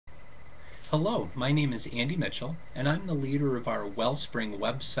Hello, my name is Andy Mitchell, and I'm the leader of our Wellspring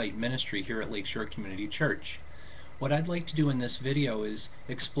website ministry here at Lakeshore Community Church. What I'd like to do in this video is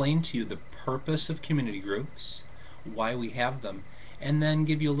explain to you the purpose of community groups, why we have them, and then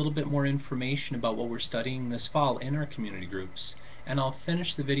give you a little bit more information about what we're studying this fall in our community groups. And I'll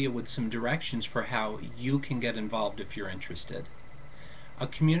finish the video with some directions for how you can get involved if you're interested. A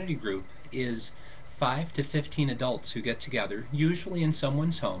community group is 5 to 15 adults who get together, usually in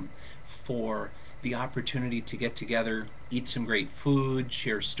someone's home, for the opportunity to get together, eat some great food,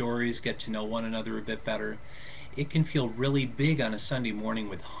 share stories, get to know one another a bit better. It can feel really big on a Sunday morning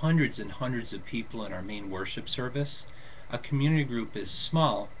with hundreds and hundreds of people in our main worship service. A community group is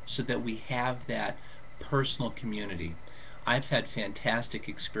small so that we have that personal community. I've had fantastic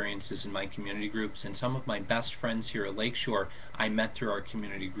experiences in my community groups, and some of my best friends here at Lakeshore I met through our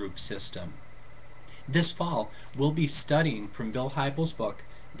community group system. This fall, we'll be studying from Bill Hybels' book,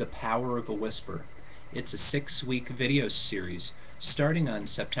 The Power of a Whisper. It's a 6-week video series starting on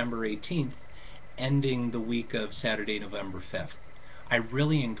September 18th, ending the week of Saturday, November 5th. I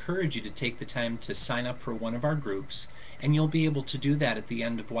really encourage you to take the time to sign up for one of our groups, and you'll be able to do that at the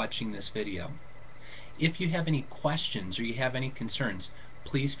end of watching this video. If you have any questions or you have any concerns,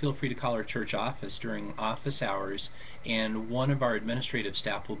 please feel free to call our church office during office hours, and one of our administrative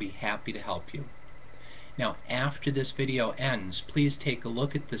staff will be happy to help you. Now, after this video ends, please take a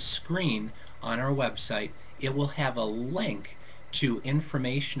look at the screen on our website. It will have a link to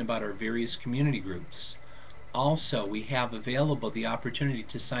information about our various community groups. Also, we have available the opportunity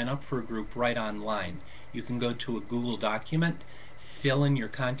to sign up for a group right online. You can go to a Google document, fill in your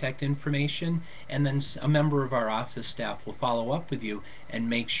contact information, and then a member of our office staff will follow up with you and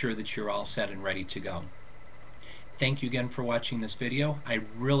make sure that you're all set and ready to go. Thank you again for watching this video. I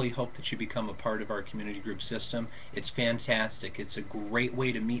really hope that you become a part of our community group system. It's fantastic. It's a great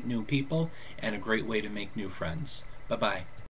way to meet new people and a great way to make new friends. Bye-bye.